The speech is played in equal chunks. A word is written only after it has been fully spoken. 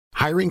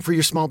Hiring for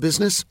your small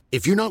business?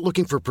 If you're not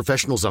looking for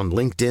professionals on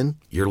LinkedIn,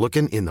 you're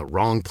looking in the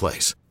wrong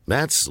place.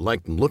 That's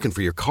like looking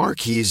for your car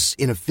keys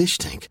in a fish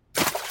tank.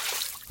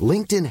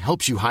 LinkedIn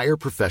helps you hire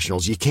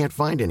professionals you can't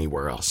find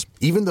anywhere else,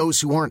 even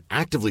those who aren't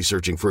actively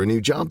searching for a new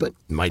job but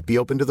might be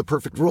open to the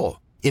perfect role.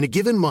 In a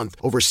given month,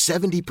 over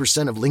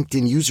 70% of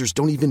LinkedIn users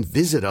don't even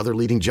visit other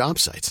leading job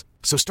sites.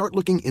 So start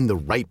looking in the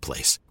right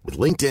place. With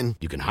LinkedIn,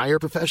 you can hire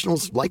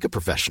professionals like a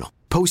professional.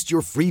 Post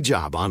your free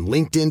job on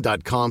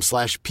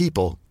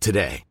linkedin.com/people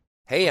today.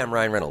 Hey, I'm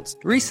Ryan Reynolds.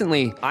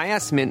 Recently, I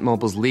asked Mint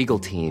Mobile's legal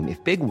team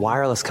if big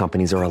wireless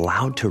companies are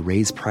allowed to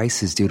raise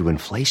prices due to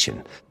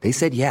inflation. They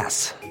said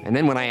yes. And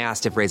then when I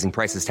asked if raising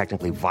prices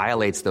technically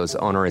violates those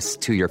onerous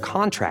two-year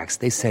contracts,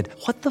 they said,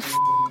 "What the f***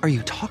 are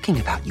you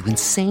talking about, you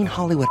insane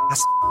Hollywood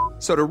ass?"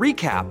 So to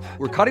recap,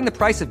 we're cutting the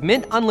price of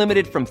Mint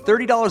Unlimited from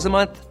 $30 a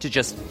month to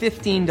just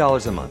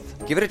 $15 a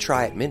month. Give it a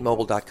try at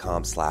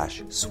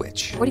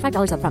mintmobile.com/switch.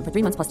 $45 up front for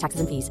 3 months plus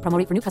taxes and fees. Promo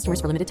rate for new customers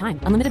for limited time.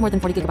 Unlimited more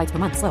than 40 gigabytes per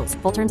month. Slows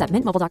full terms at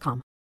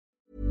mintmobile.com.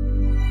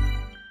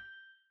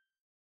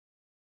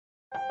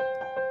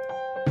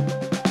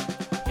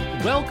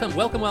 Welcome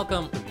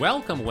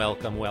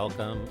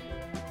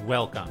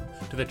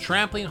to the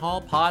Trampoline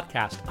Hall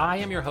podcast. I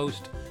am your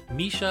host,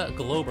 Misha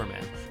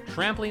Globerman.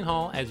 Trampoline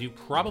Hall, as you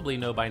probably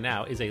know by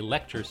now, is a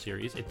lecture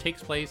series. It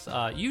takes place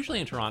usually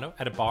in Toronto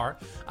at a bar.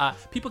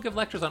 People give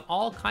lectures on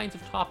all kinds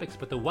of topics,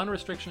 but the one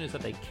restriction is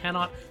that they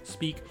cannot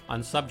speak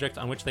on subjects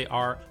on which they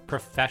are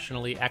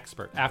professionally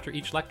expert. After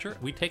each lecture,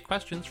 we take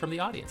questions from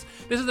the audience.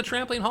 This is the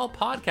Trampoline Hall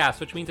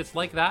podcast, which means it's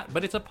like that,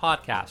 but it's a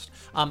podcast.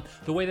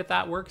 The way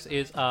that works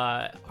is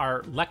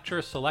our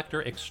lecture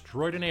selector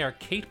extraordinaire,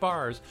 Kate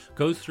Bars,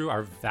 goes through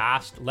our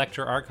vast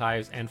lecture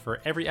archives, and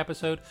for every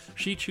episode,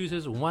 she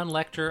chooses one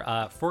lecture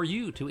for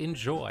you to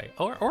enjoy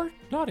or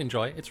not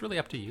enjoy. It's really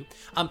up to you.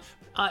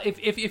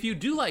 If you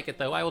do like it,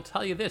 though, I will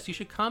tell you this. You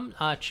should come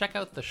check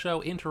out the show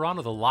in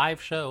Toronto, the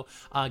live show.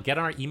 Get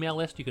on our email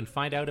list. You can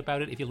find out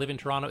about it if you live in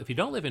Toronto. If you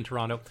don't live in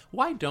Toronto,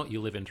 why don't you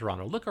live in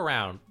Toronto? Look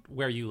around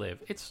where you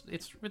live. It's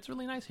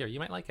really nice here. You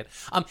might like it.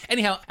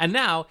 Anyhow, and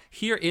now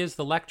here is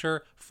the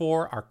lecture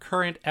for our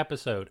current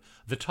episode.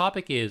 The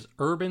topic is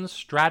urban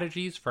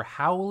strategies for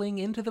howling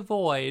into the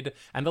void,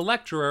 and the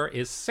lecturer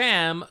is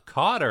Sam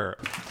Cotter.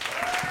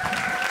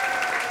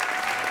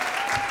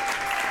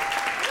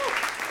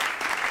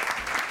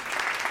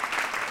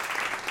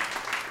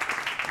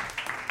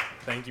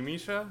 Thank you,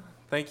 Misha.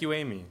 Thank you,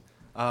 Amy.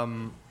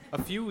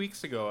 A few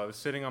weeks ago, I was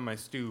sitting on my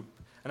stoop,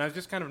 and I was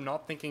just kind of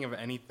not thinking of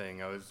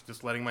anything. I was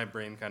just letting my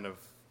brain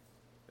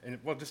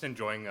just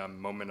enjoying a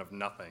moment of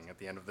nothing at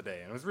the end of the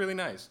day. And it was really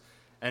nice.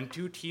 And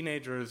two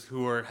teenagers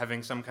who were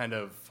having some kind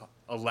of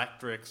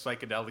electric,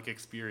 psychedelic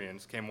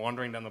experience came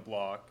wandering down the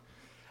block,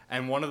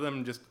 and one of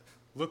them just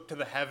looked to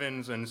the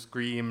heavens and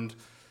screamed,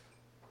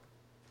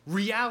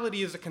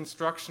 "Reality is a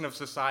construction of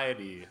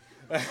society."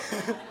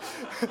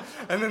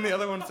 And then the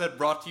other one said,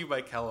 "Brought to you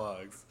by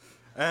Kellogg's."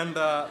 And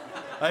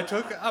I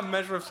took a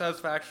measure of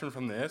satisfaction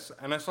from this,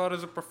 and I saw it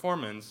as a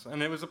performance.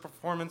 And it was a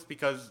performance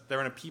because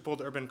they're in a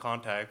peopled urban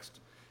context,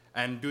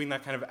 and doing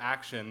that kind of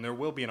action, there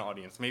will be an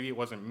audience. Maybe it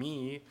wasn't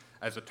me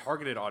as a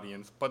targeted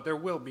audience, but there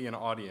will be an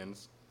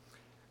audience.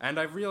 And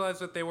I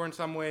realized that they were in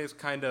some ways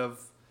kind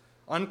of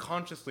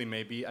unconsciously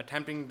maybe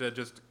attempting to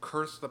just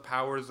curse the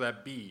powers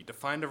that be, to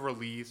find a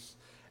release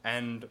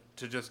and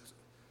to just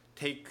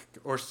take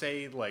or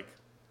say, like,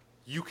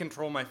 "You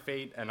control my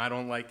fate and I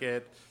don't like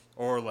it,"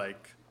 or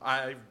like,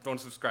 "I don't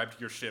subscribe to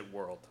your shit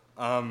world."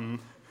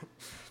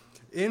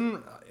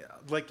 In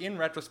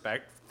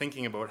retrospect,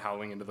 thinking about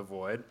howling into the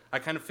void, I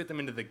kind of fit them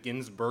into the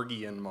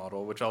Ginsbergian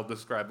model, which I'll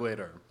describe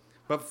later.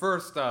 But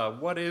first,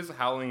 what is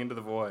howling into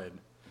the void?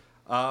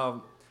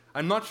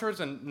 I'm not sure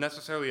it's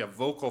necessarily a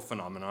vocal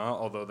phenomena,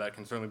 although that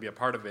can certainly be a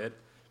part of it,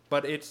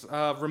 but it's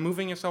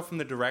removing yourself from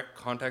the direct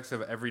context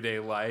of everyday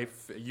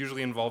life,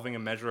 usually involving a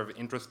measure of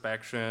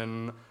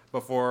introspection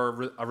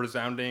before a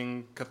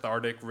resounding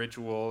cathartic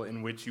ritual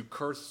in which you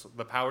curse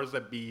the powers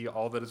that be,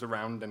 all that is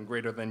around and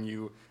greater than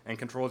you, and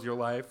controls your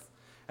life.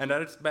 And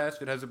at its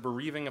best, it has a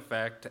bereaving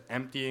effect,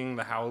 emptying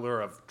the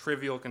howler of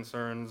trivial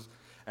concerns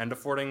and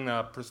affording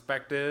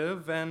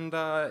perspective and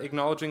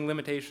acknowledging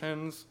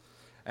limitations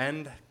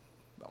and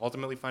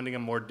ultimately finding a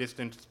more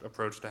distant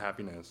approach to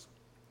happiness.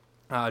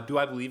 Do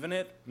I believe in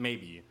it?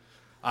 Maybe.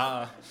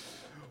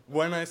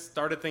 When I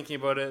started thinking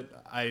about it,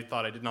 I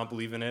thought I did not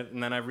believe in it,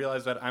 and then I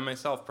realized that I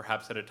myself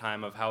perhaps had a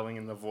time of howling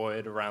in the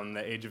void around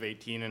the age of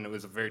 18, and it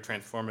was a very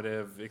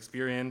transformative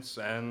experience,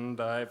 and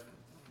I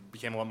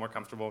became a lot more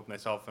comfortable with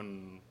myself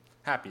and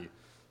happy.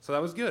 So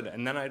that was good.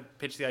 And then I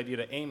pitched the idea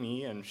to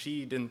Amy, and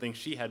she didn't think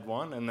she had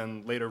one, and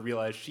then later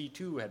realized she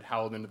too had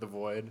howled into the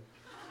void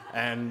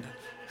and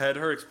had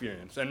her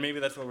experience. And maybe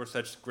that's why we're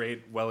such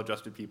great,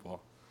 well-adjusted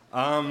people.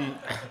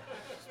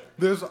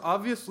 There's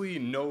obviously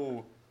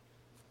no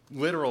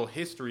literal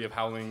history of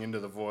howling into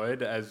the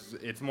void, as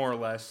it's more or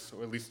less,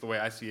 or at least the way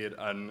I see it,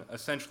 an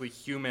essentially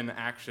human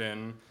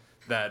action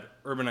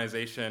that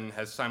urbanization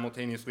has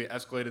simultaneously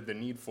escalated the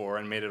need for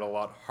and made it a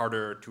lot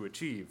harder to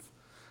achieve.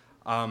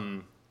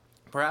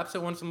 Perhaps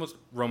at once the most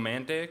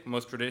romantic,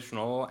 most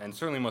traditional, and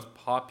certainly most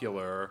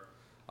popular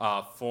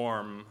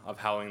form of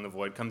Howling in the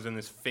Void comes in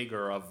this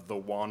figure of the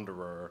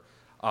wanderer.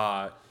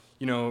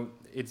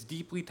 It's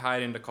deeply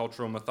tied into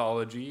cultural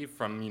mythology,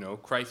 from,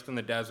 Christ in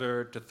the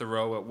desert to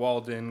Thoreau at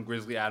Walden,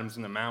 Grizzly Adams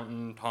in the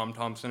mountain, Tom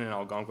Thompson in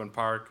Algonquin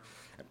Park,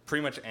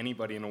 pretty much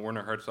anybody in a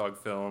Werner Herzog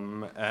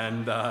film.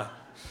 And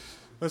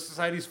the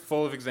society's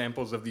full of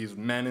examples of these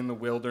men in the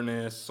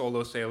wilderness,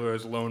 solo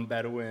sailors, lone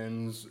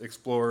Bedouins,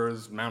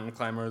 explorers, mountain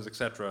climbers,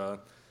 etc.,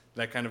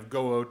 that kind of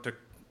go out to,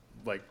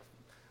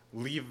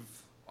 leave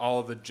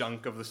all the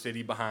junk of the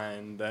city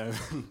behind and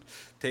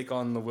take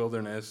on the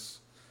wilderness.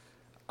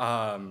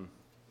 I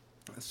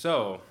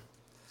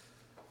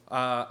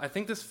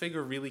think this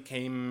figure really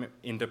came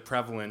into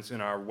prevalence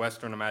in our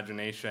Western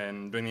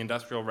imagination during the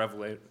Industrial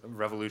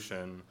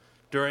Revolution.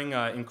 During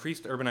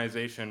increased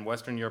urbanization,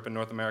 Western Europe and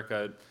North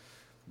America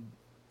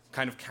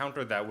kind of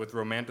countered that with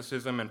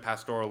romanticism and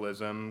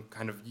pastoralism,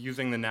 kind of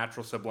using the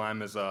natural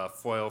sublime as a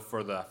foil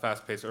for the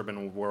fast-paced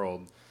urban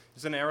world.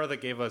 It's an era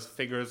that gave us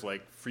figures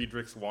like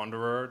Friedrich's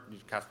Wanderer,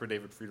 Caspar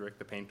David Friedrich,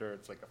 the painter.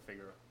 It's like a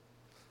figure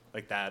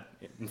like that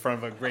in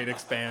front of a great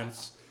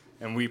expanse,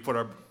 and we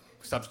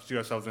substitute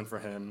ourselves in for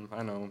him.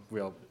 I know,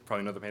 we all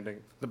probably know the painting.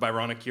 The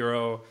Byronic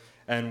Hero,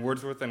 and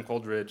Wordsworth and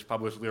Coleridge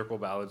published lyrical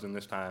ballads in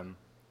this time.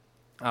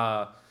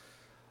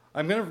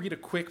 I'm going to read a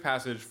quick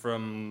passage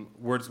from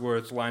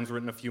Wordsworth's Lines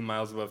Written a Few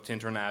Miles Above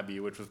Tintern Abbey,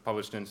 which was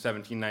published in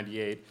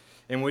 1798,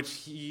 in which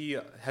he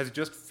has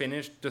just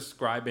finished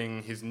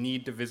describing his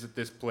need to visit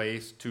this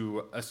place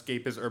to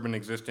escape his urban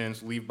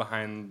existence, leave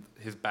behind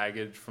his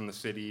baggage from the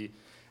city,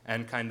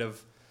 and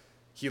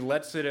he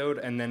lets it out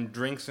and then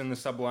drinks in the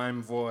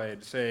sublime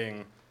void,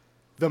 saying,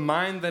 "The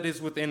mind that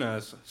is within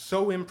us,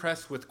 so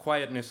impressed with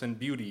quietness and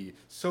beauty,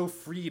 so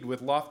freed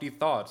with lofty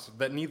thoughts,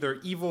 that neither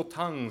evil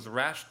tongues,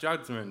 rash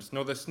judgments,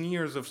 nor the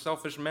sneers of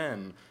selfish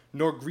men,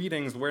 nor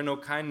greetings where no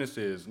kindness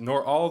is,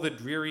 nor all the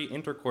dreary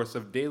intercourse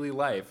of daily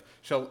life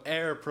shall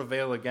e'er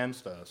prevail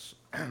against us."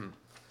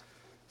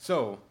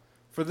 So,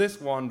 for this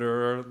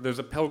wanderer, there's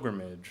a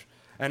pilgrimage,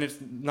 and it's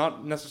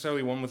not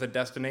necessarily one with a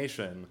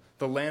destination.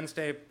 The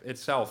landscape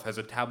itself has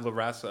a tabula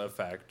rasa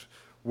effect,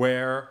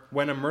 where,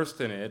 when immersed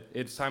in it,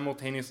 it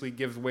simultaneously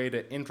gives way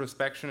to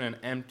introspection and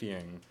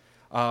emptying.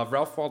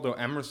 Ralph Waldo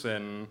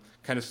Emerson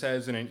kind of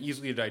says in an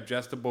easily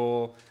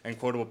digestible and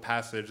quotable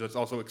passage that's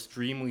also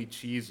extremely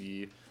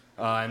cheesy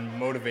and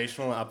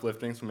motivational and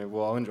uplifting, so maybe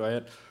we'll all enjoy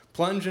it.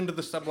 "Plunge into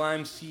the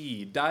sublime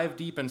sea, dive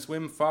deep and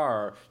swim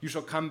far. You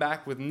shall come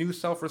back with new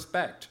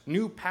self-respect,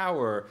 new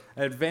power,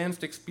 and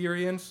advanced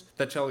experience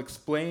that shall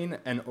explain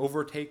and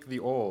overtake the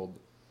old."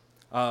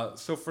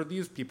 So for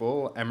these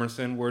people,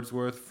 Emerson,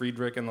 Wordsworth,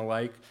 Friedrich, and the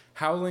like,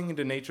 howling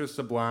into nature's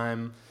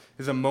sublime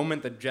is a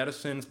moment that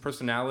jettisons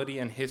personality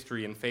and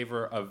history in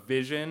favor of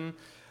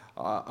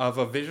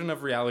a vision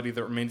of reality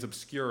that remains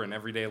obscure in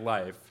everyday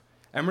life.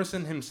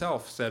 Emerson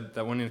himself said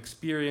that when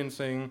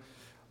experiencing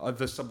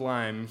the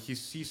sublime, he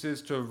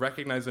ceases to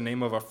recognize the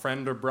name of a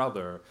friend or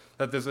brother,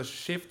 that there's a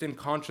shift in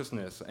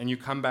consciousness and you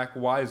come back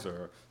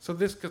wiser. So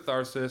this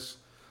catharsis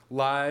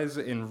lies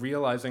in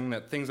realizing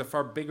that things are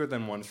far bigger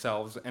than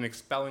oneself and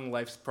expelling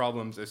life's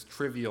problems as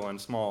trivial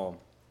and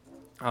small.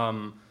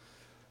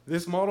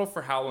 This model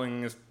for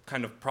howling is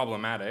kind of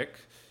problematic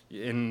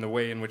in the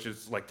way in which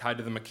it's tied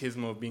to the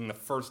machismo of being the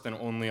first and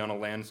only on a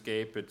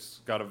landscape.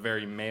 It's got a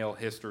very male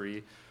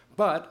history.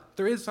 But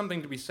there is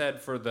something to be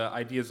said for the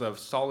ideas of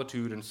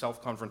solitude and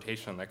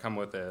self-confrontation that come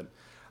with it.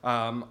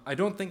 I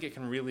don't think it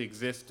can really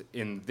exist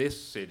in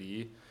this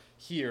city.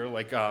 Here,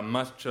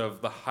 much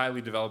of the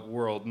highly developed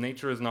world,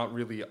 nature is not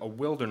really a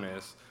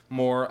wilderness,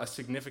 more a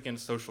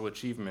significant social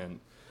achievement.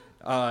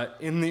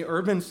 In the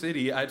urban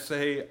city, I'd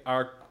say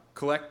our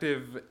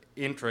collective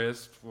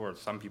interest, or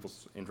some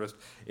people's interest,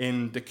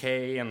 in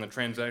decay and the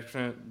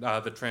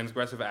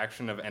transgressive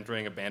action of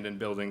entering abandoned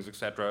buildings,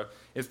 etc.,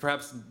 is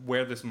perhaps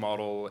where this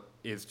model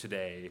is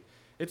today.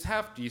 It's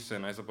half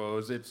decent, I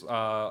suppose. It's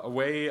a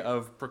way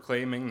of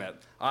proclaiming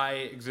that I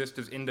exist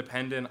as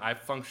independent, I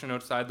function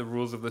outside the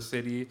rules of the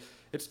city.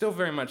 It's still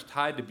very much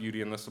tied to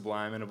beauty and the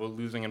sublime and about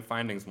losing and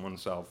finding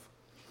oneself.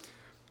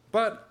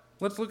 But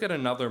let's look at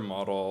another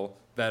model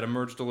that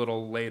emerged a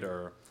little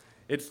later.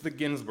 It's the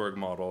Ginsberg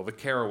model, the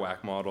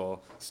Kerouac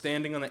model,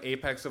 standing on the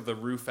apex of the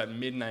roof at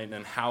midnight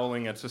and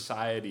howling at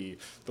society,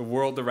 the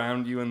world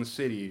around you and the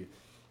city.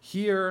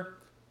 Here,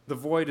 the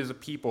void is a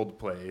peopled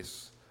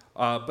place.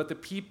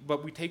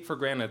 But we take for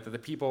granted that the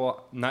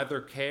people neither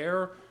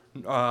care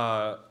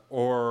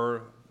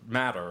or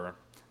matter,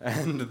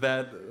 and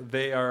that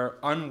they are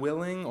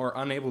unwilling or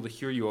unable to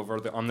hear you over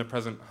the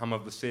omnipresent hum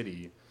of the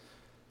city.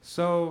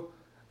 So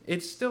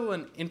it's still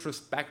an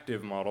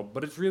introspective model,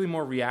 but it's really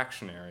more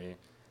reactionary.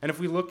 And if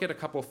we look at a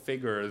couple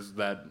figures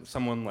that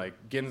someone like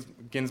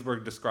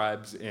Ginsberg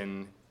describes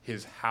in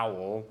his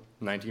Howl,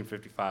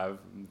 1955,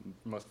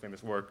 most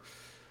famous work,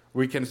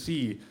 we can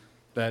see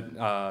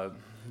that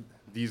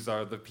these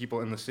are the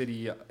people in the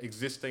city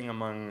existing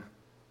among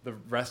the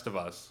rest of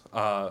us.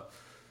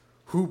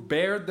 who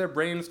bared their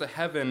brains to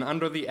heaven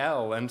under the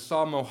L and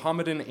saw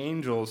Mohammedan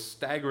angels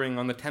staggering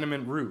on the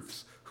tenement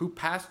roofs, who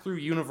passed through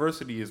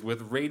universities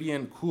with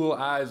radiant, cool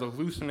eyes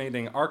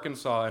hallucinating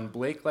Arkansas and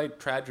Blake-like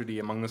tragedy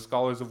among the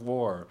scholars of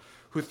war,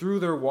 who threw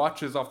their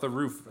watches off the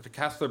roof to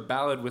cast their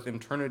ballad with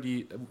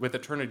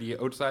eternity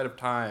outside of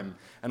time,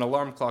 and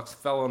alarm clocks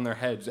fell on their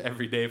heads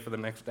every day for the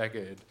next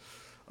decade.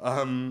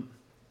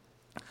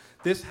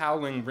 This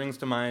howling brings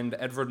to mind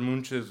Edvard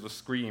Munch's The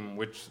Scream,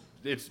 which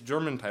its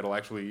German title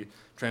actually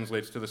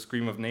translates to The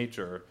Scream of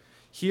Nature.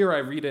 Here I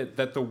read it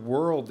that the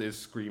world is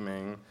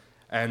screaming,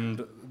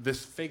 and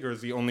this figure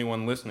is the only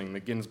one listening, the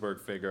Ginsberg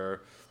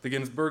figure. The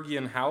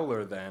Ginsbergian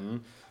howler,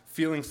 then,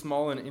 feeling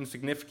small and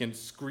insignificant,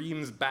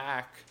 screams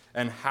back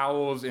and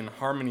howls in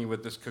harmony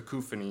with this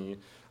cacophony.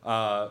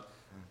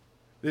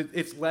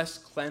 It's less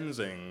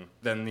cleansing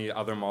than the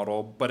other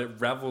model, but it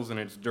revels in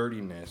its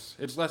dirtiness.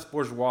 It's less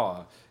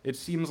bourgeois. It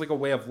seems like a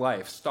way of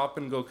life,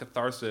 stop-and-go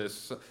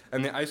catharsis,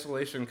 and the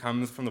isolation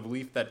comes from the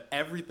belief that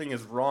everything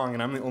is wrong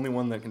and I'm the only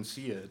one that can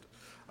see it.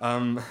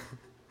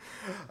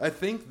 I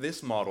think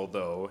this model,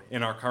 though,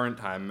 in our current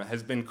time,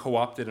 has been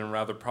co-opted in a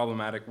rather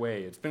problematic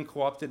way. It's been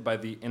co-opted by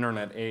the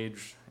internet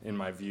age, in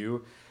my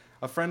view.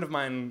 A friend of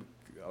mine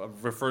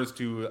refers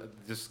to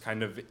this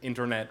kind of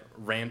internet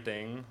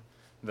ranting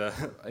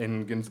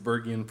in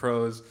Ginsbergian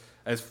prose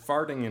as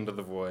farting into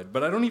the void,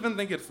 but I don't even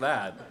think it's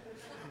that.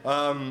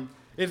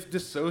 It's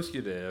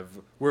dissociative.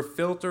 We're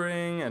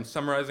filtering and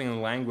summarizing the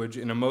language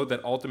in a mode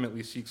that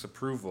ultimately seeks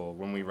approval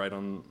when we write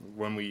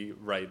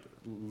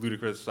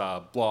ludicrous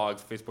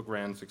blogs, Facebook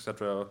rants,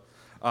 etc.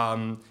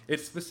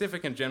 It's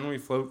specific and generally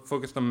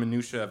focused on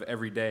minutiae of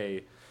every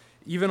day.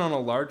 Even on a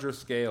larger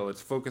scale,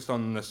 it's focused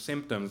on the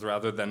symptoms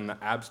rather than the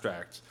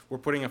abstracts. We're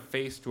putting a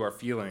face to our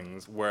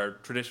feelings, where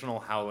traditional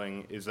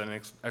howling is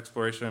an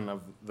exploration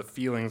of the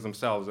feelings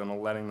themselves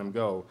and letting them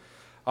go.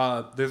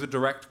 There's a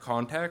direct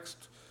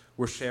context.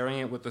 We're sharing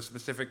it with a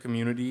specific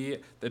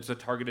community that's a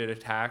targeted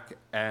attack,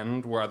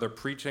 and we're either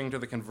preaching to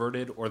the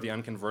converted or the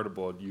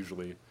unconvertible,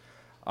 usually.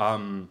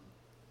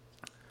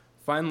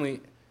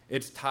 Finally,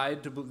 it's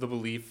tied to the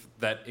belief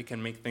that it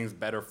can make things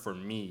better for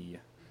me.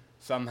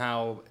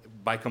 Somehow,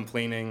 by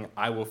complaining,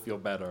 I will feel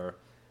better.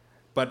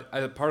 But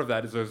part of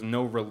that is there's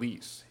no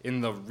release.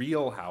 In the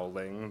real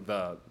howling,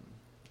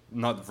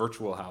 not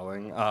virtual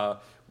howling,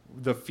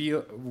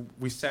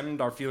 we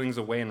send our feelings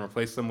away and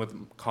replace them with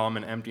calm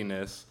and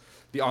emptiness.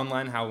 The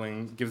online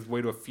howling gives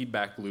way to a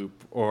feedback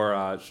loop or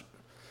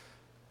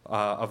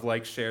of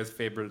likes, shares,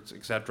 favorites,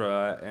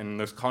 etc. And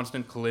there's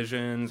constant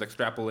collisions,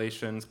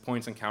 extrapolations,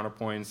 points and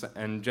counterpoints,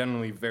 and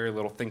generally very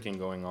little thinking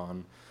going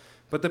on.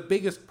 But the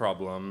biggest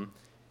problem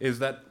is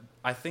that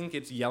I think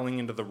it's yelling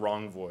into the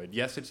wrong void.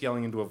 Yes, it's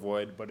yelling into a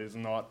void, but it's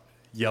not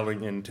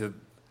yelling into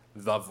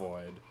the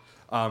void.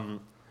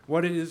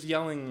 What it is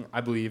yelling,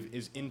 I believe,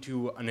 is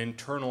into an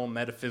internal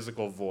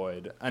metaphysical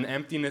void, an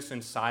emptiness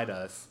inside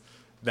us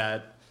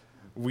that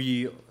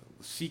we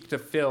seek to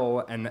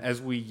fill, and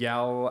as we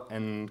yell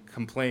and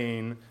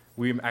complain,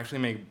 we actually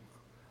make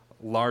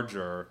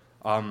larger.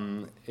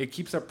 It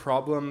keeps our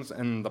problems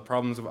and the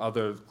problems of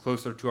others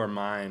closer to our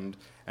mind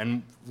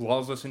and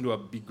lulls us into a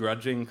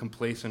begrudging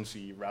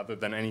complacency rather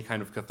than any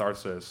kind of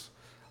catharsis.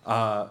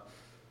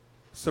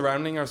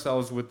 Surrounding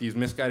ourselves with these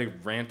misguided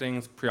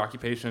rantings,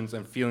 preoccupations,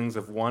 and feelings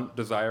of want,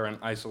 desire,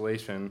 and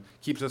isolation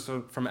keeps us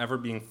from ever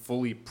being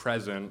fully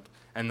present,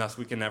 and thus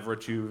we can never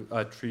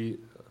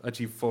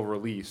achieve full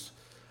release.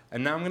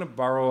 And now I'm going to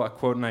borrow a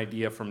quote and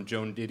idea from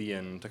Joan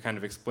Didion to kind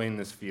of explain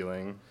this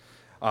feeling,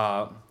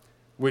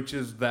 which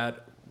is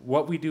that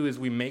what we do is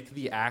we make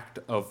the act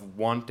of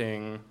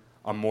wanting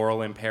a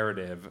moral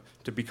imperative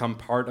to become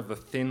part of the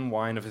thin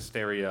wine of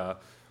hysteria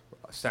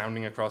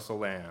sounding across the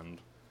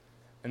land.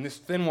 And this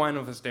thin wine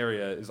of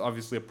hysteria is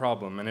obviously a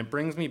problem, and it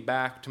brings me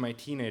back to my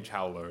teenage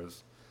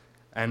howlers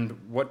and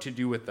what to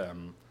do with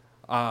them.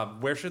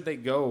 Where should they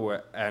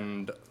go,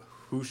 and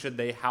who should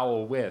they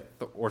howl with?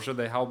 Or should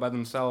they howl by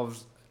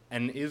themselves?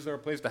 And is there a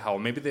place to howl?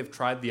 Maybe they've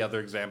tried the other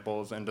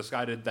examples and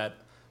decided that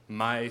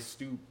my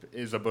stoop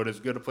is about as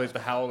good a place to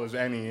howl as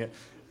any,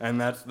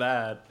 and that's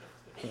that.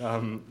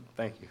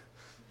 Thank you.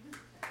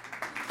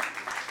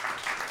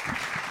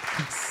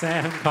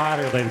 Sam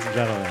Cotter, ladies and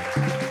gentlemen.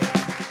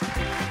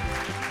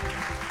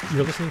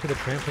 You're listening to the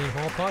Trampoline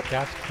Hall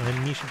podcast.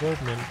 I'm Misha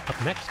Goldman.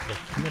 Up next, the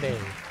Q&A.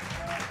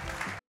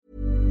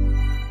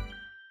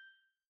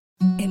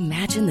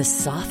 Imagine the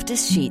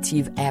softest sheets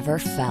you've ever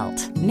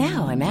felt.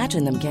 Now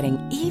imagine them getting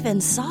even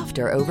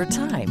softer over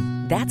time.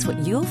 That's what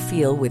you'll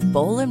feel with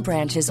Boll &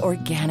 Branch's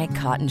organic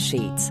cotton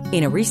sheets.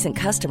 In a recent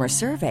customer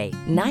survey,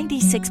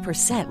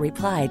 96%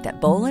 replied that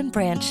Boll &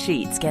 Branch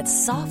sheets get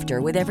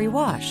softer with every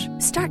wash.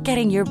 Start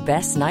getting your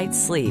best night's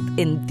sleep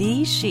in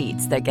these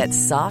sheets that get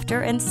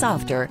softer and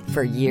softer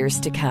for years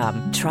to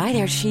come. Try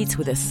their sheets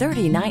with a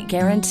 30-night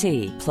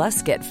guarantee.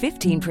 Plus, get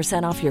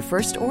 15% off your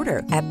first order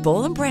at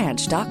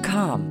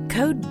bollandbranch.com.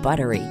 Code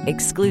BUTTERY.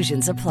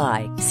 Exclusions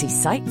apply. See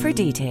site for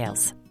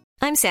details.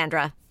 I'm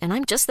Sandra, and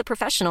I'm just the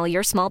professional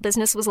your small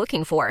business was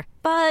looking for.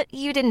 But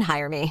you didn't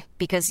hire me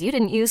because you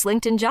didn't use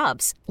LinkedIn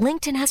Jobs.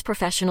 LinkedIn has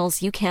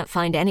professionals you can't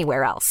find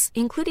anywhere else,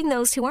 including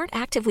those who aren't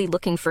actively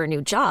looking for a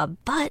new job,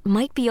 but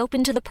might be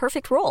open to the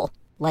perfect role,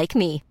 like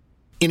me.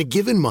 In a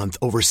given month,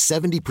 over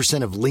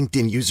 70% of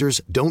LinkedIn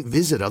users don't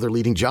visit other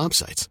leading job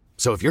sites.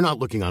 So if you're not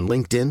looking on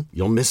LinkedIn,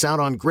 you'll miss out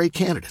on great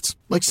candidates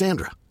like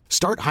Sandra.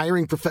 Start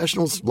hiring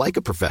professionals like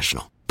a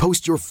professional.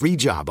 Post your free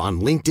job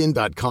on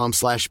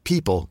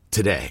linkedin.com/people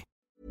today.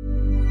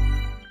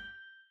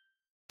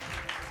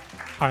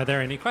 Are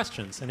there any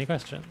questions? Any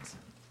questions?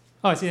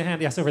 Oh, I see a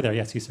hand. Yes, over there.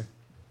 Yes, you, sir.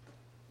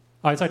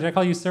 Oh, I'm sorry. Did I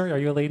call you sir? Are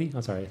you a lady?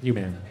 Oh, sorry. You,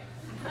 ma'am.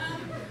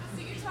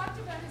 So you talked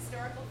about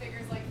historical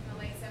figures like in the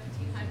late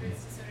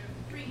 1700s to sort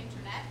of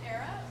pre-internet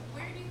era.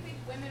 Where do you think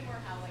women were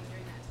howling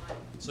during that time?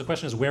 So the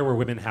question is, where were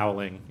women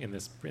howling in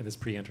this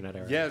pre-internet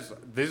era? Yes,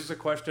 this is a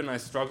question I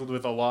struggled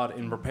with a lot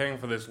in preparing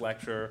for this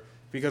lecture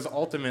because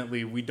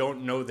ultimately we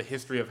don't know the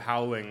history of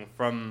howling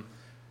from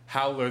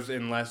howlers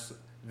unless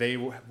they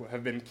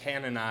have been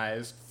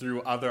canonized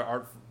through other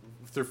art,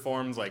 through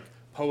forms like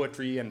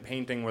poetry and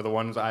painting were the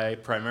ones I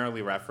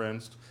primarily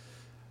referenced.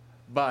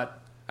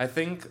 But I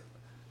think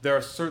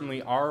there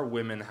certainly are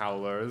women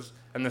howlers,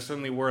 and there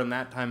certainly were in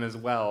that time as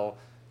well,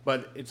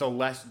 but it's a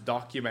less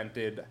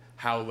documented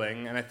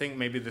howling, and I think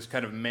maybe this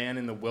kind of man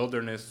in the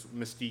wilderness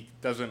mystique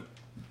doesn't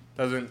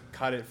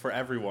cut it for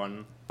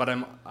everyone. But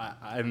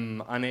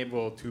I'm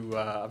unable to.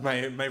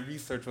 My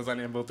research was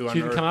unable to. So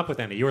you didn't come up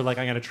with any. You were like,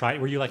 I'm gonna try.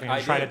 Were you like, I'm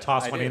gonna try to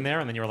toss one in there,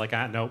 and then you were like,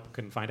 nope,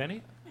 couldn't find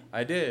any.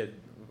 I did,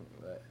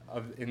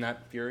 in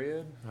that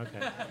period.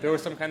 Okay. There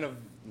was some kind of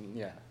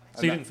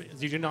So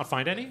you did not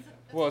find any?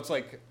 Well, it's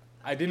like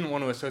I didn't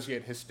want to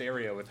associate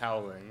hysteria with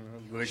howling.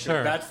 Like,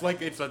 sure. That's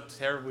like it's a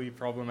terribly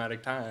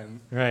problematic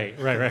time. Right.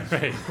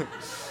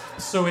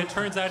 So it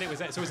turns out it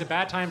was a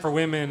bad time for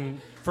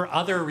women for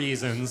other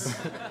reasons,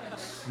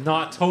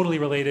 not totally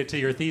related to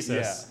your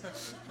thesis,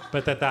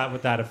 but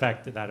that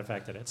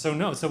affected it. So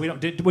no, so we don't.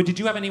 Did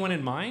you have anyone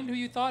in mind who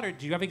you thought, or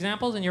do you have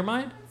examples in your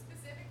mind? Not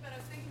specific, but I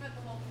was thinking about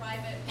the whole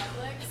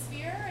private-public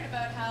sphere and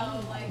about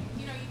how, like,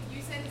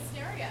 you said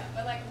hysteria,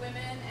 but like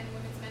women and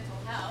women's mental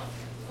health,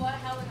 there's a lot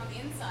of howling on the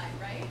inside,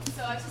 right?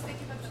 So I was just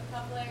thinking about the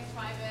public,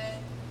 private,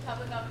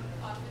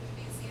 often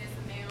being seen as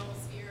the male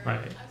sphere. Right.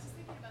 I was just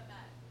thinking about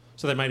that.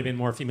 So there might have been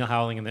more female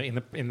howling in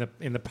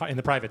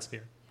the private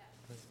sphere.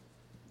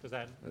 Does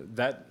that?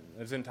 That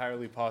is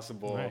entirely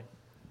possible. Right.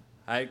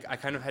 I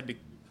kind of had to.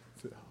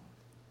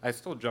 I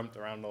still jumped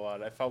around a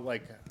lot. I felt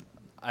like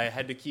I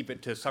had to keep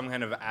it to some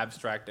kind of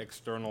abstract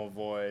external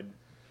void.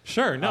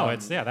 Sure. No.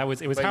 It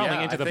was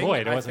howling into the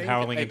void. It wasn't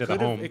howling into the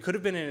home. It could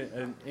have been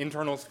an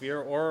internal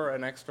sphere or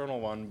an external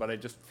one, but I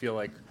just feel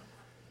like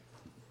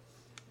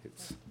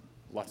it's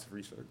lots of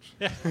research.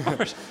 Yeah,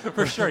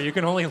 for sure. You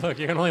can only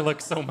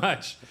look so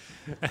much.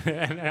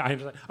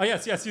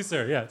 Yes, you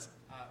sir. Yes.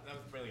 That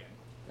was brilliant.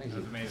 That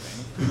was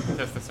amazing.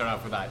 Just to start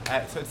off with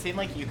that. So it seemed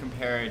like you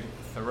compared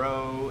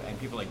Thoreau and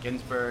people like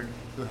Ginsberg,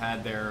 who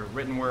had their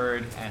written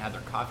word and had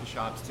their coffee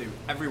shops, to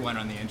everyone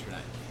on the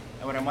internet.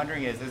 And what I'm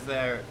wondering is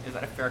that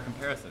a fair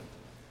comparison?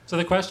 So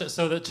the question, to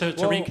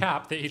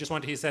recap, that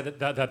he said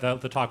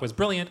that the talk was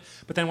brilliant,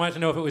 but then wanted to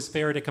know if it was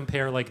fair to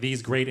compare like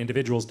these great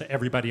individuals to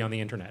everybody on the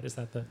internet. Is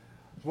that the?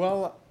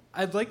 Well,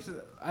 I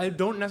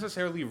don't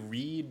necessarily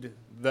read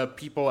the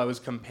people I was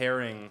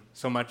comparing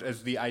so much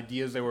as the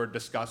ideas they were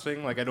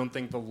discussing. Like, I don't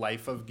think the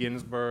life of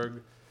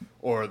Ginsberg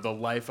or the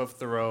life of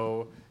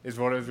Thoreau is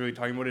what I was really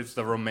talking about. It's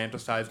the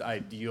romanticized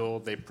ideal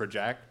they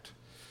project.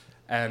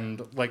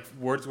 And, like,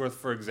 Wordsworth,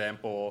 for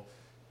example,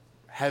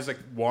 has a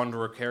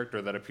wanderer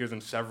character that appears in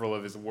several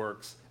of his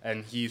works,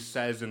 and he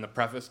says in the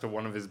preface to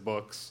one of his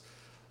books,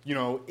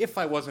 if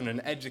I wasn't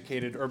an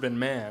educated urban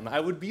man,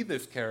 I would be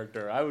this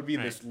character. I would be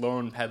this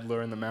lone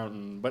peddler in the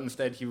mountain. But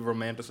instead, he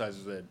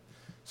romanticizes it.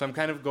 So I'm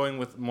kind of going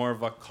with more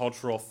of a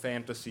cultural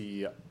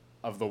fantasy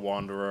of the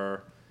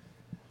wanderer,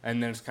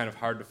 and then it's kind of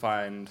hard to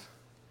find.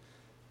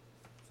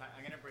 So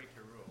I'm going to break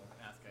your rule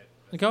and ask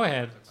it. Go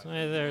ahead.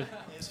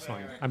 It's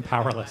fine. I'm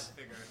powerless.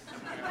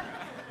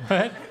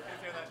 What?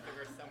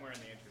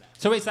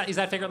 So is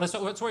that figure?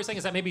 So what you're saying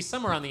is that maybe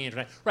somewhere on the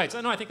internet, right? So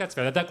no, I think that's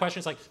fair. That question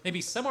is like maybe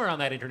somewhere on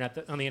that internet,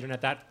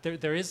 that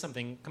there is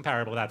something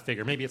comparable to that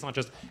figure. Maybe it's not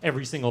just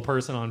every single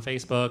person on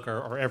Facebook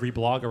or every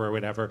blogger or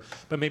whatever,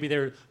 but maybe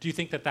there. Do you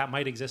think that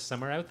might exist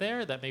somewhere out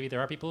there? That maybe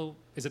there are people.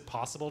 Is it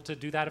possible to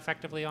do that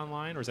effectively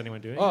online, or is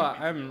anyone doing it?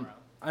 Oh,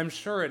 I'm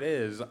sure it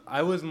is.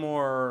 I was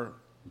more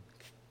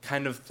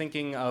kind of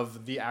thinking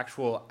of the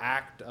actual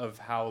act of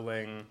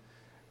howling,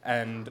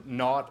 and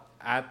not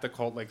at the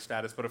cult-like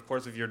status. But of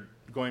course, if you're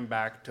going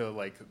back to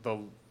like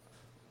the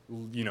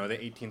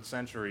 18th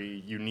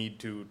century, you need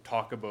to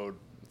talk about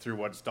through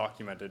what's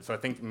documented. So I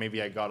think maybe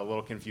I got a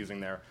little confusing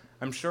there.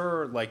 I'm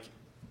sure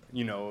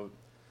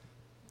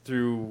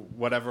through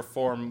whatever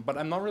form, but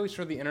I'm not really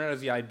sure the internet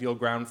is the ideal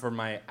ground for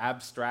my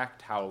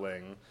abstract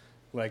howling.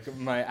 Like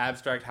my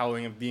abstract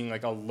howling of being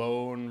like a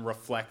lone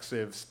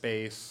reflexive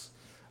space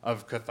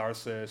of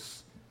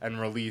catharsis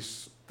and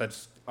release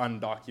that's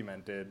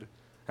undocumented.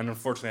 And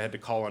unfortunately, I had to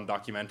call on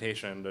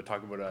documentation to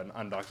talk about an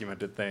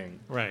undocumented thing.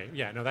 Right.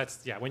 Yeah. No.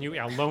 That's when you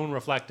a lone,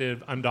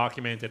 reflective,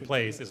 undocumented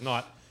place is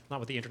not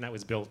what the internet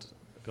was built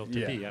to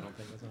be. I don't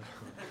think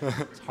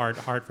it's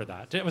hard for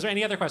that. Was there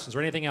any other questions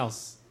or anything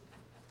else?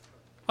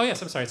 Oh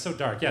yes. I'm sorry. It's so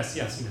dark. Yes.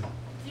 Do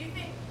you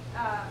think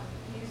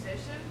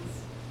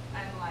musicians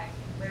and like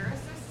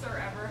lyricists are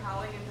ever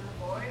howling into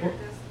the void, or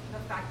does the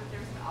fact that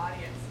there's an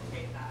audience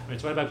negate that? Right,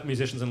 so what about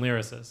musicians and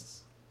lyricists?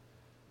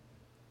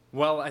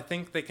 Well, I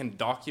think they can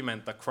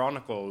document the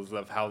chronicles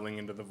of howling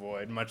into the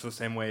void, much the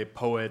same way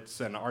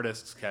poets and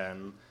artists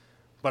can.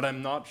 But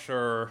I'm not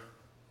sure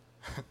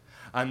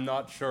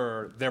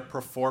their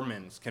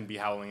performance can be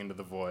howling into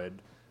the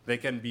void. They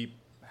can be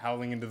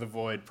howling into the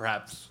void,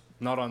 perhaps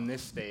not on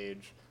this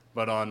stage,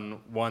 but on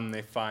one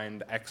they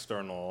find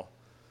external.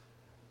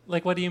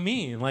 Like, what do you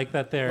mean? Like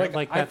that they're when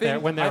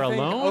they're I think,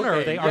 alone, or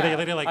are they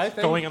literally like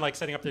think, going and like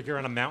setting up their gear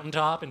on a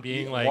mountaintop and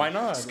being like, why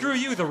not? Screw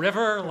you, the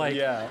river, like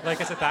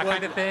is it that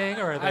kind of thing,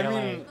 or are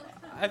they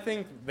I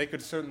think they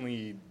could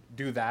certainly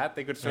do that.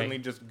 They could certainly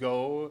just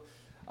go.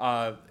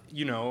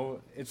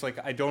 It's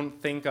like I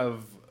don't think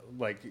of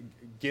like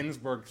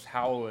Ginsberg's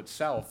howl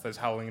itself as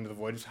howling into the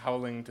void. It's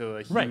howling to a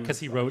huge, right,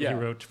 because he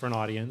wrote for an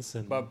audience,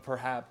 but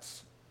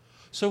perhaps.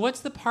 So what's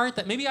the part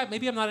that maybe I'm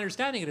not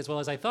understanding it as well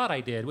as I thought I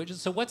did?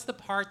 So what's the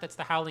part that's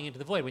the howling into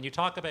the void? When you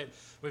talk about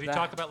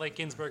like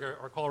Ginsberg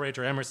or Coleridge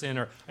or Emerson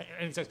and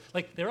it's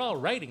like they're all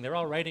writing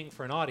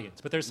for an audience,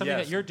 but there's something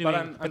that you're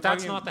doing, but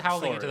that's not the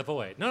howling into the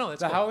void. No,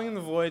 that's the howling in the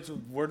void.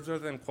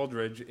 Wordsworth and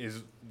Coleridge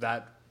is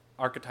that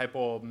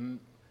archetypal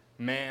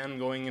man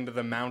going into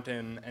the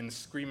mountain and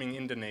screaming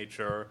into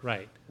nature.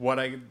 Right. What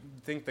I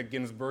think the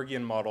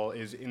Ginsbergian model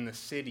is in the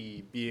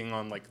city, being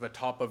on like the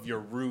top of your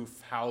roof,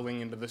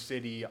 howling into the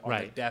city on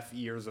the deaf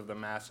ears of the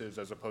masses,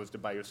 as opposed to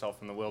by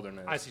yourself in the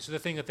wilderness. I see. So the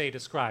thing that they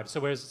describe.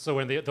 So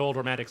when the old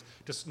romantics,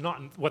 just not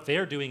what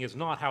they're doing is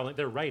not howling.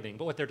 They're writing,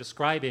 but what they're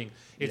describing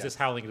is this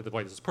howling into the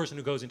void. This person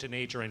who goes into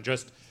nature and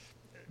just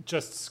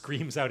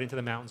screams out into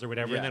the mountains or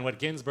whatever. And then what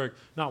Ginsberg,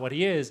 not what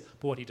he is,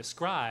 but what he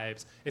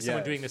describes, is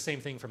someone doing the same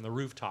thing from the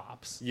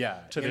rooftops. Yeah.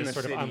 To this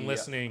sort city, of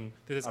unlistening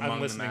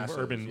masses,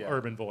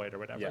 urban void or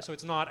whatever. Yeah. So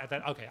it's not at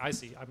that. Okay, I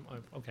see.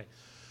 Okay.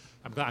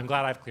 I'm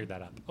glad I've cleared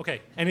that up.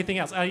 Okay. Anything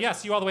else?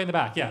 Yes, you all the way in the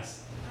back.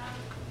 Yes.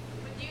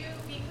 Would you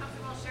be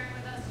comfortable sharing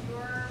with us your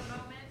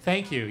moment?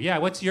 Thank you. Yeah.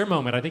 What's your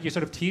moment? I think you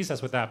sort of teased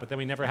us with that, but then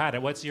we never had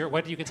it. What do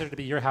you consider to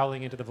be your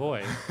howling into the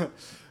void?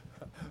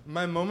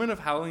 My moment of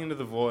howling into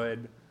the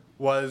void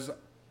was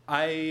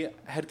I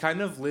had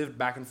kind of lived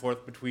back and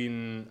forth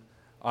between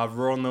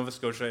rural Nova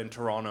Scotia and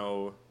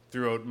Toronto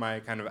throughout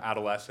my kind of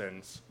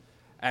adolescence.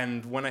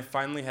 And when I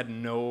finally had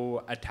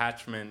no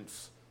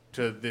attachments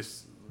to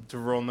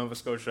rural Nova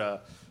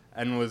Scotia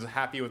and was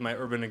happy with my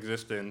urban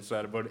existence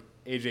at about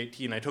age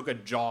 18, I took a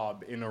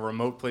job in a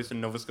remote place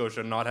in Nova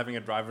Scotia, not having a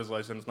driver's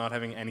license, not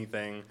having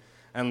anything,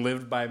 and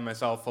lived by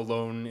myself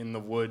alone in the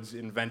woods,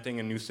 inventing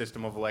a new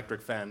system of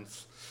electric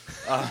fence.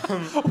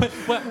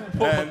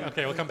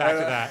 Okay, we'll come back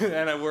to that.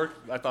 And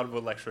I thought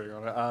about lecturing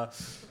on it.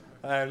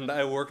 And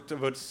I worked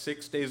about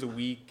 6 days a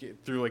week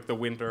through like the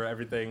winter,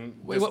 everything.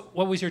 Wait,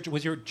 what was your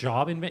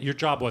job? Your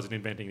job wasn't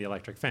inventing the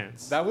electric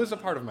fence. That was a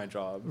part of my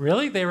job.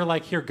 Really? They were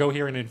like, go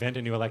here and invent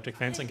a new electric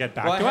fence and get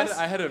back to us?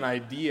 I had an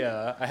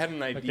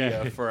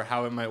idea. For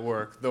how it might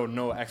work, though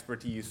no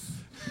expertise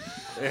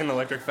in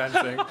electric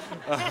fencing.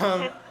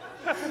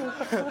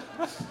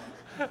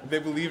 They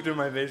believed in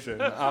my vision.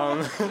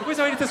 Wait,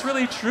 so is this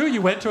really true? You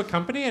went to a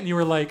company and you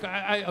were like,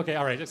 okay,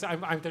 all right,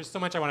 there's so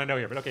much I want to know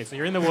here. But okay, so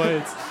you're in the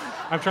woods.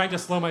 I'm trying to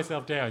slow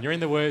myself down. You're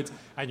in the woods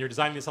and you're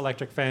designing this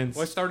electric fence.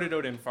 Well, I started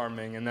out in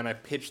farming and then I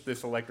pitched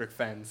this electric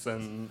fence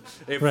and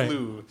it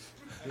flew.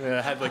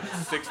 I had like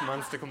 6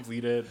 months to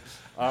complete it.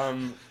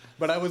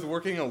 But I was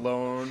working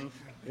alone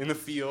in the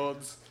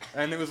fields,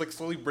 and it was like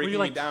slowly breaking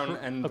me down,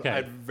 and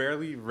I'd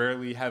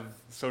rarely have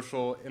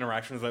social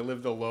interactions. I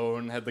lived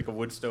alone, had like a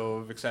wood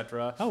stove,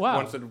 etc. Oh, wow.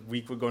 Once a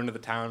week would go into the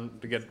town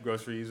to get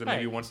groceries, and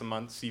maybe once a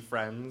month see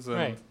friends.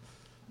 And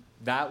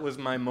that was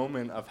my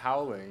moment of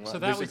howling. So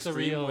that this was extreme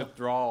the real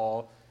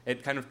withdrawal.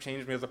 It kind of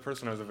changed me as a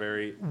person. I was a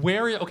very...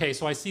 Okay,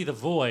 so I see the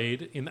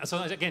void. So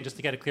again, just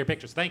to get a clear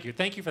picture. So thank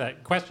you for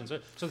that question. So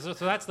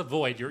that's the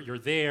void. You're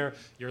there.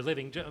 You're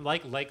living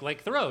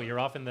like Thoreau. You're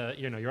off in the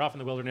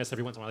wilderness.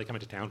 Every once in a while, you come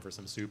into town for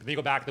some soup, and then you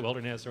go back to the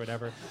wilderness or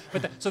whatever.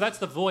 But so that's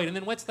the void. And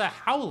then what's the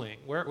howling?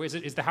 Where is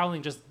it? Is the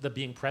howling just the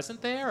being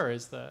present there, or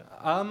is the...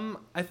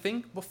 I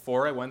think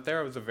before I went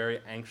there, I was a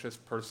very anxious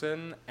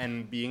person,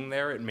 and being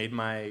there, it made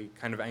my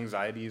kind of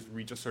anxieties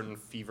reach a certain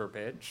fever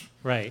pitch.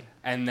 Right.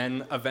 And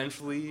then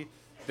eventually,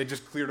 they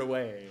just cleared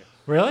away.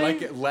 Really?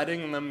 Like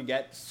letting them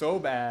get so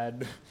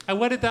bad. And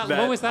what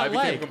was that I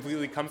like? became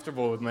completely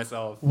comfortable with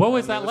myself. What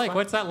was that like? Fun.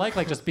 What's that like?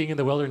 Like just being in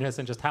the wilderness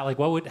and just how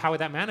would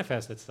that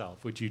manifest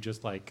itself? Would you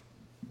just like,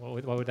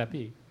 what would that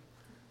be?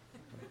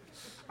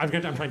 I'm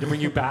trying to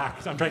bring you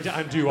back. I'm trying to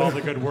undo all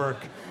the good work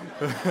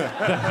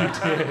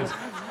that you did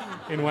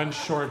in one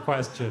short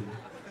question.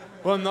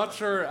 Well, I'm not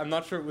sure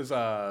it was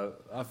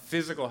a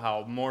physical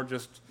howl. More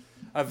just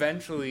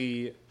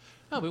eventually.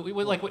 No,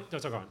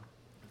 so go on.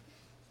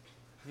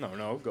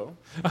 No, go.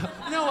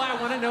 No, I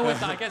want to know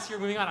what. I guess you're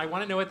moving on. I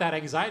want to know what that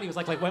anxiety was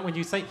like. Like when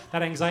you say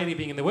that anxiety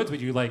being in the woods,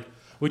 would you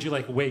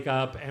wake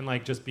up and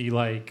like just be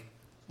like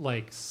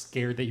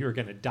scared that you were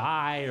gonna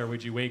die, or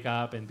would you wake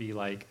up and be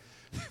like,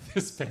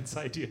 this fence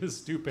idea is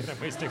stupid, I'm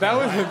wasting my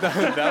life?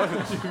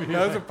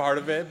 That was a part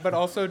of it, but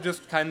also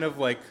just kind of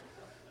like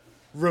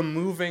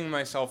removing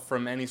myself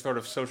from any sort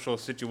of social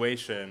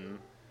situation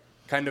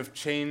kind of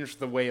changed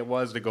the way it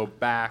was to go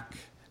back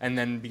and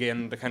then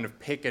begin to kind of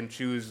pick and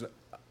choose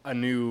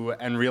anew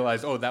and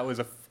realize, oh, that was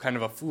a kind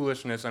of a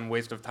foolishness and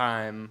waste of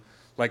time.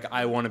 Like,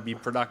 I want to be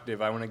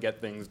productive. I want to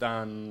get things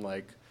done.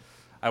 Like,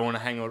 I want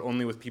to hang out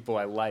only with people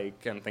I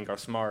like and think are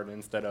smart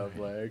instead of,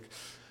 like,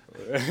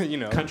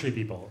 country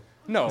people.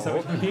 No,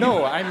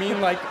 no. I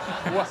mean, like,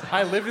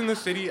 I lived in the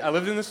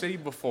city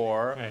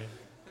before, right,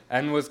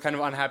 and was kind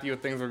of unhappy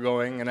with things were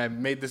going, and I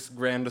made this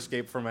grand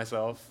escape for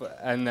myself,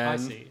 and then. I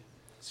see.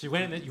 So you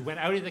went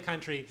out of the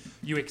country.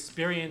 You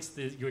experienced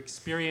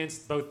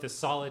both the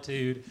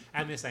solitude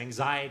and this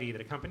anxiety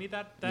that accompanied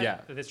that.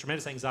 This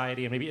tremendous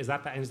anxiety, and maybe is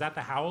that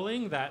the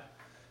howling? The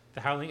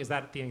howling, is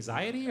that the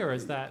anxiety, or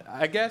is that?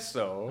 I guess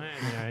so.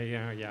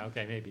 Yeah.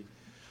 Okay, maybe.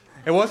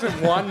 It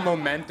wasn't one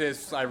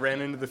momentous, I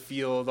ran into the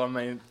field,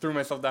 threw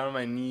myself down on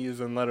my knees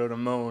and let out a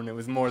moan. It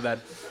was more that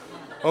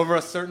over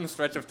a certain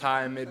stretch of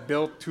time, it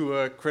built to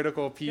a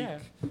critical peak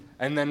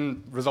and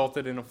then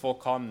resulted in a full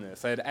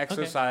calmness. I had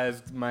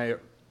exercised my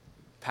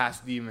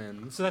past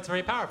demons. So that's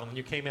very powerful. And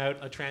you came out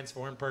a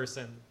transformed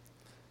person.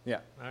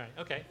 Yeah. All right,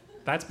 okay.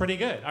 That's pretty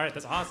good. All right,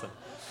 that's awesome.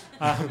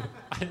 I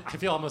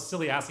feel almost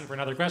silly asking for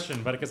another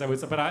question, but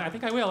I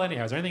think I will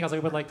anyhow. Is there anything else I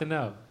would like to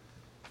know?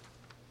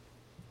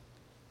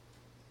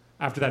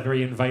 After that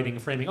very inviting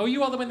framing. Oh,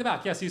 you all the way in the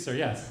back. Yes, you, sir.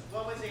 Yes.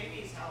 What was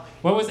Amy's howling?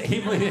 What was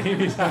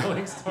Amy's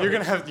howling story? You're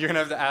gonna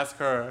have to ask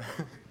her.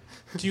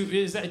 Do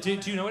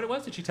you know what it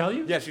was? Did she tell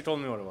you? Yeah, she told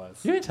me what it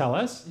was. You didn't tell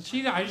us.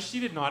 She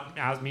did not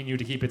ask me and you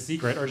to keep it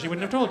secret, or she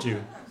wouldn't have told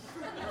you.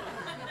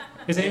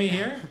 Is Amy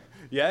here?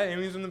 Yeah,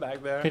 Amy's in the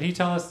back there. Can he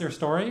tell us their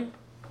story?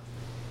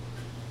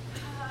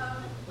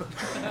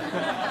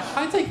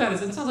 I take that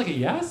as it sounds like a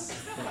yes.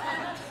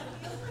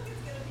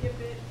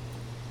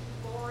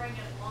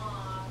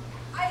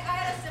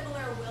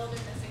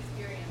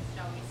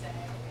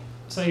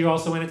 So you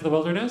also went into the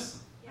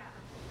wilderness? Yeah.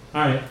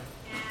 All right.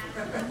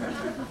 And there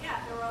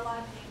were a lot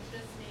of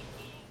anxious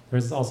making.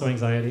 There's also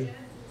anxiety.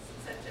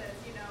 Such as,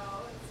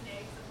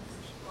 snakes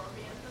and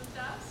scorpions and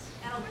stuff.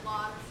 And a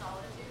lot of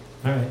solitude.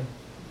 All right. And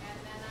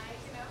then I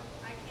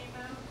came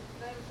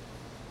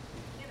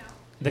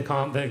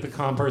out the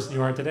calm person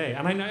you are today.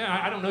 And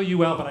I don't know you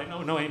well, but I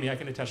know Amy. I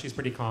can attest she's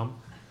pretty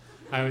calm,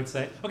 I would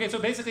say. Okay, so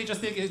basically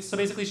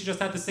she just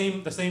had the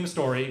same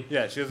story.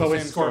 Yeah, she has but the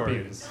with same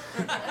scorpions.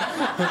 story.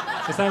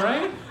 Is that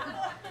right?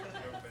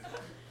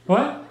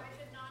 What?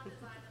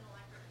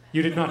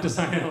 You did not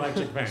design an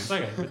electric fence.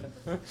 Okay,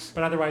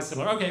 but otherwise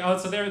similar. Okay,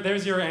 so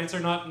there's your answer.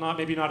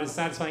 Maybe not as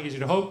satisfying as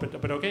you'd hope,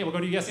 but okay. We'll go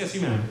to yes,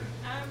 you ma'am.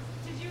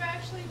 Did you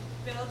actually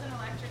build an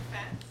electric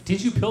fence?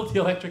 Did you build the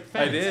electric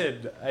fence?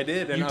 I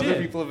did, and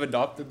other people have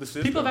adopted the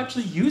system. People have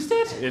actually used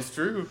it? It's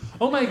true.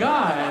 Oh my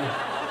God.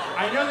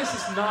 I know this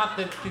is not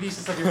the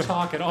thesis of your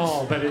talk at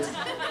all, but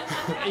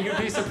you'd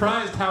be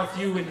surprised how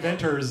few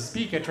inventors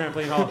speak at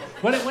Trampoline Hall.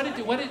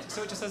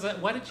 So it just says,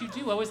 what did you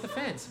do? What was the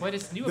fence? What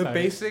is new about it? The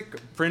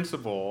basic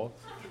principle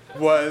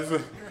was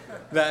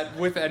that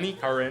with any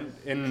current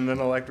in an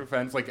electric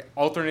fence, like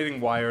alternating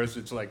wires,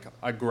 it's like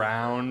a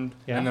ground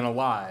and then a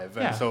live.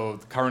 And so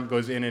the current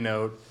goes in and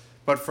out.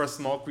 But for a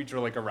small creature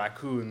like a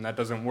raccoon, that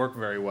doesn't work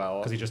very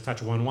well. Because you just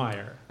touch one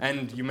wire.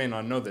 And you may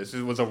not know this,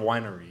 it was a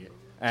winery.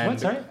 And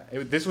what, sorry?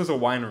 This was a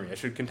winery. I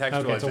should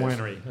contextualize it's a this.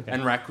 winery. Okay.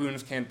 And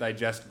raccoons can't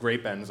digest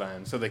grape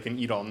enzymes, so they can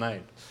eat all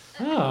night.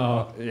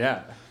 Oh.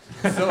 Yeah.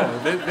 So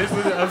this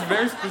was a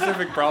very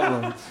specific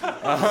problem.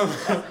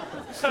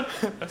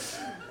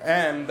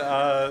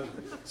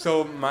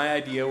 So my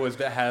idea was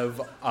to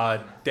have a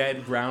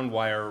dead ground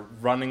wire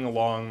running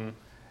along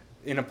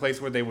in a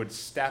place where they would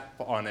step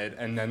on it,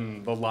 and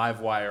then the live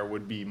wire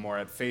would be more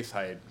at face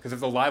height. Because if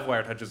the live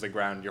wire touches the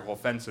ground, your whole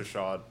fence is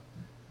shot.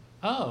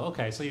 Oh,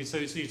 okay. So you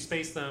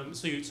space them.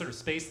 So you sort of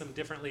space them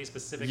differently,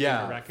 specifically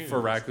for raccoons. For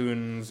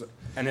raccoons,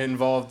 and it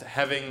involved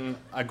having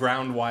a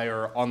ground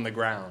wire on the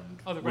ground.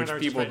 Oh, the ground wire.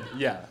 Which people,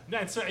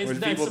 That's which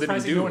people surprising.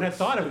 didn't do. No one had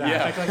thought of that.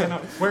 Yeah.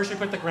 Where should we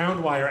put the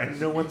ground wire? And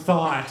no one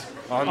thought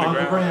on the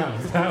ground.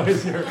 That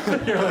was you're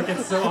like,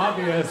 it's so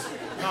obvious.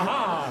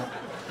 Aha.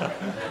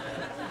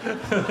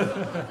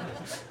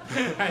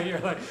 and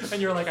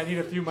you're like, I need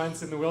a few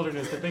months in the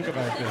wilderness to think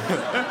about this.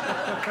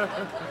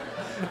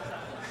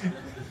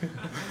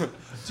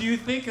 Do you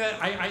think that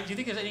do you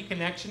think there's any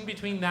connection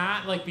between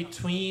that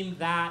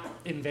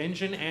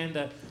invention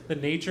and the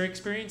nature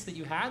experience that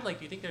you had? Like,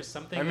 do you think there's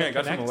something? I mean, I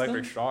got some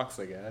electric shocks,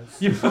 I guess.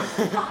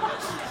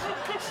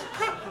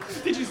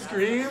 Did you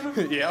scream?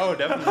 Yeah,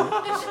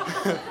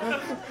 definitely.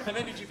 And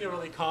then did you feel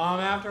really calm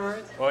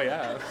afterwards? Oh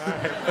yeah.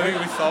 Right. I think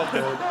we solved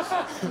it.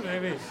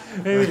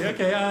 Maybe.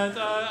 Okay.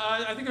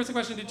 I think there's a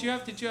question. Do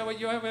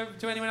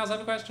anyone else have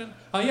a question?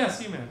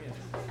 Yes, you, ma'am. Yes.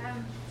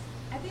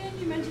 At the end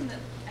you mentioned that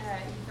you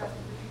thought that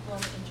the people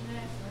on the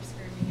internet were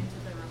screaming into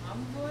the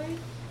wrong void.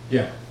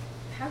 Yeah.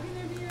 How can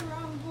there be a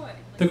wrong void?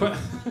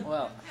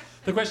 Well,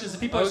 the question is,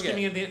 people are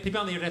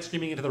people on the internet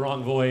screaming into the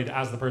wrong void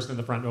as the person in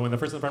the front row, and the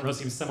person in the front row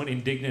seems somewhat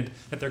indignant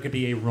that there could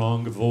be a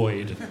wrong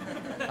void.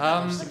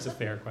 Which seems a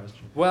fair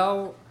question.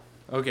 Well,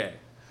 okay.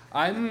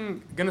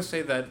 I'm going to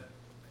say that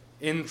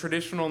in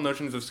traditional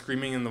notions of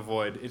screaming in the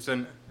void, it's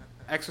an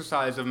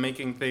exercise of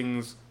making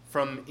things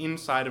from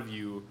inside of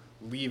you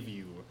leave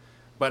you.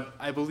 But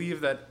I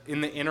believe that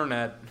in the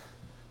internet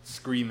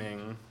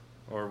screaming,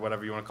 or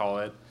whatever you want to call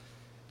it,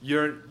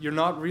 you're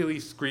not really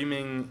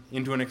screaming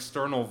into an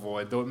external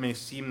void, though it may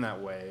seem that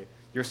way.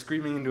 You're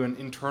screaming into an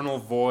internal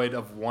void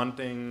of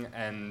wanting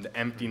and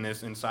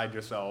emptiness inside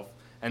yourself.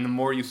 And the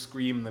more you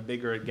scream, the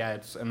bigger it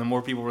gets, and the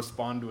more people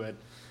respond to it,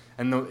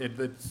 and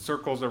it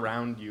circles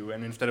around you,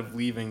 and instead of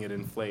leaving, it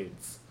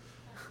inflates.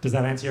 Does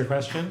that answer your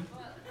question?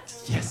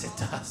 Yes, it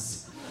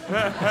does.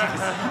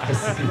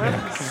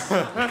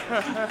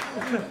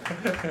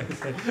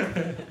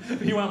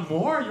 You want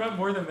more? You want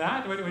more than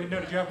that? Wait, no,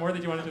 did you have more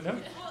that you wanted to know?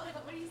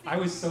 I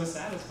was so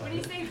satisfied. When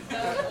you say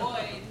the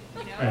void,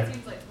 Right. it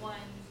seems like one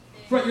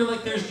thing. Right, you're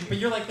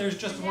like there's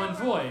just one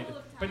void.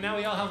 But now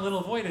we all have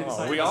little void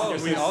inside. We us, all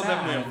and you're so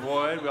definitely sad. have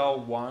void. We all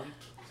want.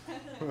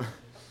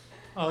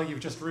 Oh, you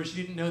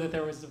didn't know that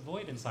there was a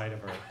void inside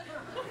of her.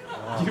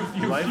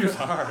 Life is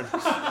hard.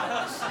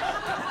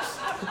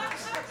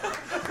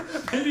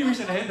 Maybe we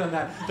should end on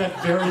that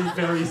very,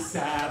 very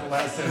sad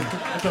lesson.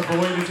 The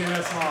void is in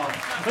us all.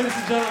 Ladies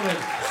and gentlemen,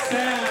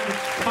 Sam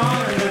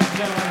Connor, ladies and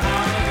gentlemen,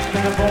 Hamlet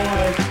and the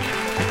void.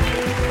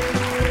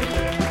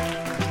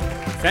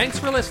 Thanks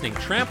for listening.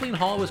 Trampoline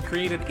Hall was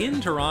created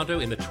in Toronto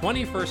in the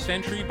 21st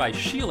century by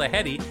Sheila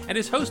Hedy and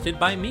is hosted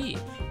by me.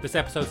 This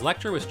episode's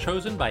lecture was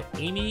chosen by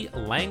Amy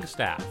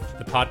Langstaff.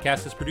 The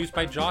podcast is produced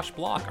by Josh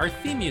Block. Our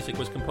theme music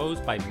was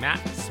composed by Matt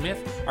Smith.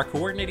 Our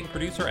coordinating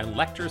producer and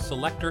lecture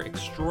selector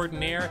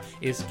extraordinaire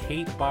is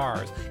Kate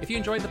Bars. If you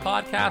enjoyed the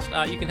podcast,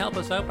 you can help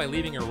us out by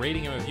leaving a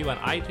rating and review on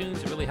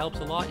iTunes. It really helps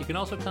a lot. You can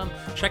also come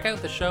check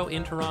out the show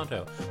in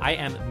Toronto. I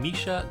am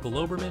Misha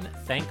Globerman.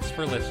 Thanks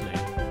for listening.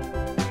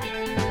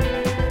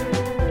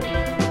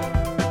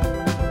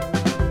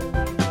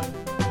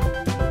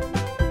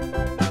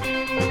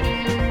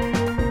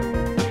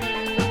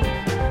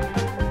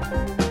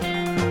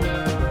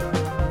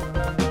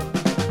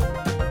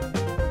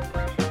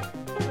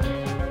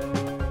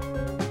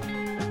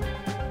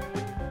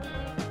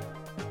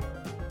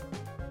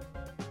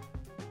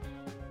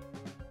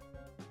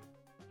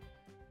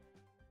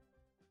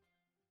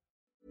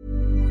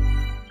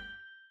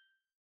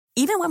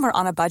 Even when we're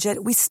on a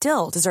budget, we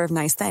still deserve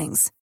nice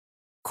things.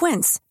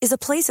 Quince is a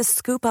place to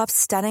scoop up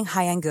stunning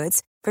high-end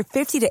goods for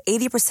 50 to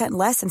 80%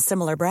 less than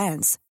similar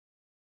brands.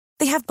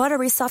 They have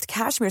buttery soft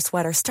cashmere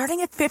sweaters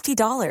starting at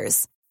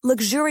 $50,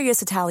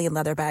 luxurious Italian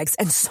leather bags,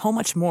 and so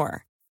much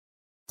more.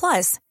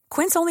 Plus,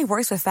 Quince only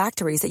works with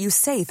factories that use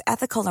safe,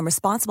 ethical, and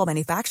responsible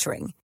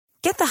manufacturing.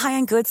 Get the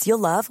high-end goods you'll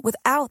love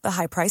without the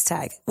high price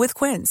tag with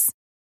Quince.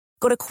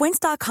 Go to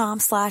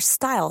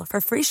quince.com/style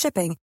for free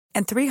shipping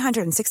and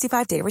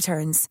 365-day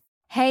returns.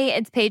 Hey,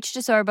 it's Paige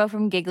DeSorbo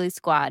from Giggly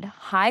Squad.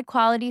 High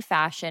quality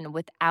fashion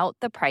without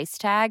the price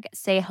tag.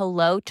 Say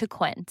hello to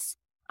Quince.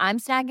 I'm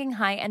snagging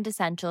high-end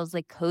essentials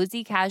like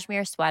cozy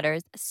cashmere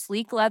sweaters,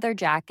 sleek leather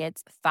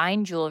jackets,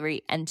 fine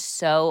jewelry, and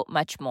so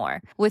much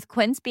more. With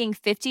Quince being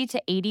 50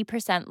 to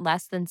 80%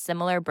 less than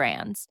similar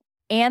brands.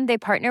 And they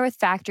partner with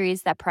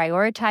factories that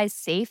prioritize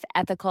safe,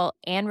 ethical,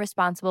 and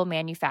responsible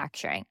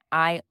manufacturing.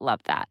 I love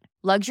that.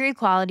 Luxury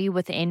quality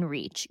within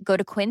reach. Go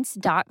to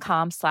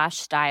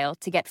quince.com/style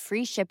to get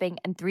free shipping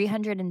and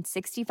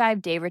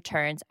 365-day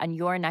returns on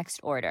your next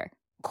order.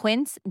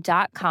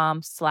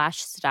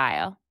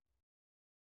 Quince.com/style.